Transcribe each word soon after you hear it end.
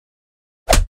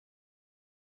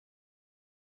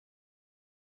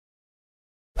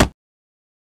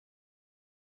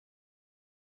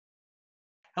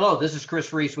Hello, this is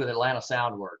Chris Reese with Atlanta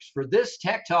Soundworks. For this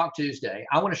Tech Talk Tuesday,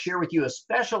 I want to share with you a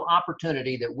special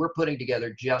opportunity that we're putting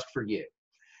together just for you.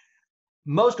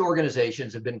 Most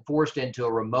organizations have been forced into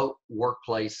a remote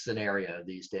workplace scenario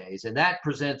these days, and that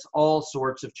presents all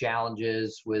sorts of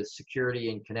challenges with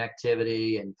security and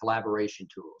connectivity and collaboration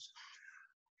tools.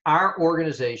 Our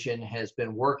organization has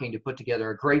been working to put together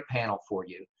a great panel for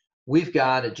you. We've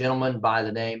got a gentleman by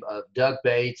the name of Doug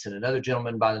Bates and another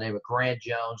gentleman by the name of Grant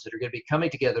Jones that are going to be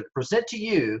coming together to present to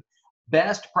you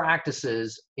best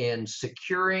practices in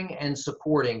securing and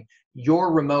supporting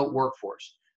your remote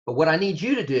workforce. But what I need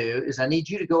you to do is I need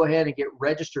you to go ahead and get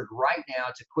registered right now.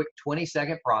 It's a quick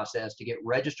 20-second process to get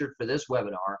registered for this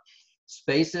webinar.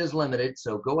 Space is limited,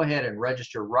 so go ahead and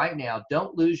register right now.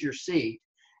 Don't lose your seat,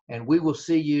 and we will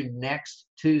see you next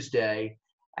Tuesday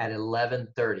at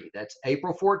 11:30. That's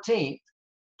April 14th,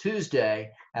 Tuesday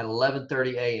at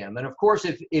 11:30 a.m. And of course,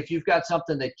 if you've got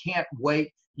something that can't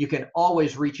wait, you can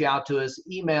always reach out to us.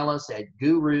 Email us at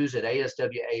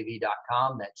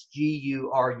gurus@aswav.com. That's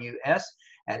GURUS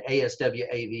at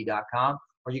aswav.com.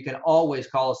 Or you can always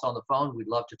call us on the phone. We'd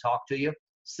love to talk to you.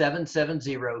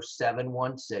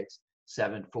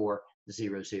 770-716-7400.